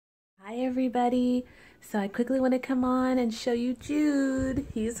everybody. So I quickly want to come on and show you Jude.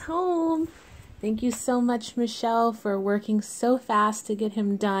 He's home. Thank you so much, Michelle, for working so fast to get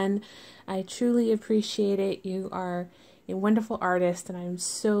him done. I truly appreciate it. You are a wonderful artist, and I'm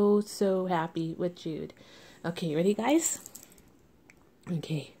so happy with Jude. Okay, ready, guys?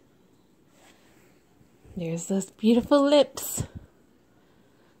 Okay. There's those beautiful lips.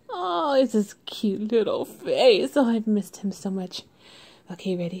 Oh, it's his cute little face. Oh, I've missed him so much.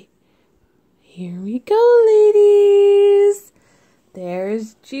 Okay, ready? Here we go, ladies.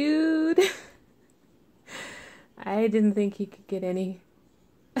 There's Jude. I didn't think he could get any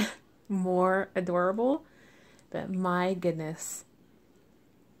more adorable, but my goodness,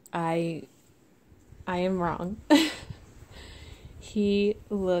 I am wrong. He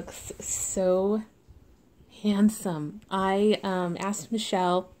looks so handsome. I asked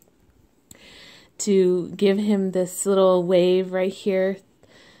Michelle to give him this little wave right here,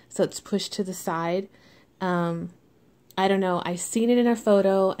 so it's pushed to the side. I don't know, I seen it in a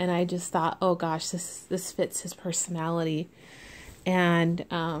photo and I just thought, oh gosh, this fits his personality. And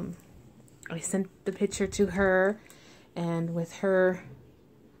I sent the picture to her, and with her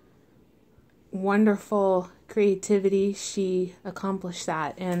wonderful creativity, she accomplished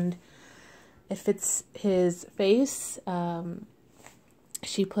that, and it fits his face.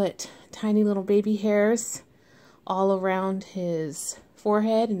 She put tiny little baby hairs all around his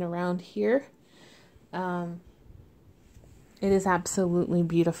forehead and around here. It is absolutely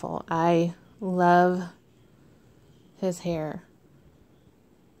beautiful. I love his hair.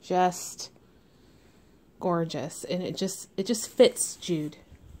 Just gorgeous. And it just fits Jude.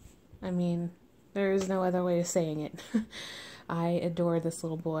 I mean, there is no other way of saying it. I adore this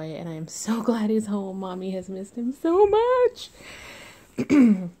little boy, and I am so glad he's home. Mommy has missed him so much.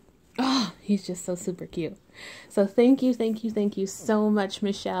 Oh, he's just so super cute. So thank you so much,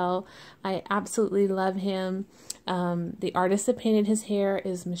 Michelle. I absolutely love him. The artist that painted his hair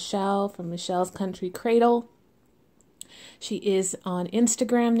is Michelle from Michelle's Country Cradle. She is on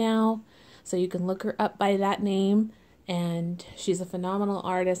Instagram now, so you can look her up by that name. And she's a phenomenal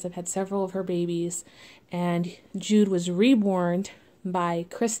artist. I've had several of her babies. And Jude was reborn by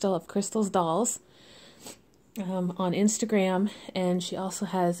Crystal of Crystal's Dolls on Instagram. And she also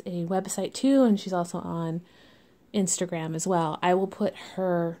has a website too, and she's also on Instagram as well. I will put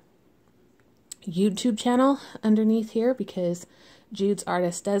her YouTube channel underneath here, because Jude's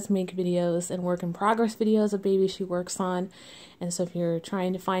artist does make videos and work in progress videos of babies she works on. And so if you're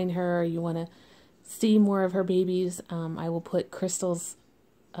trying to find her, or you want to see more of her babies, I will put Crystal's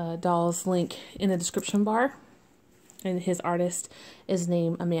Dolls link in the description bar, and his artist is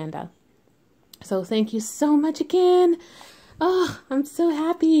named Amanda. So thank you so much again. Oh, I'm so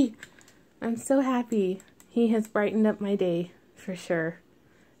happy. I'm so happy. He has brightened up my day for sure.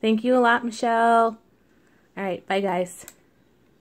 Thank you a lot, Michelle. All right, bye guys.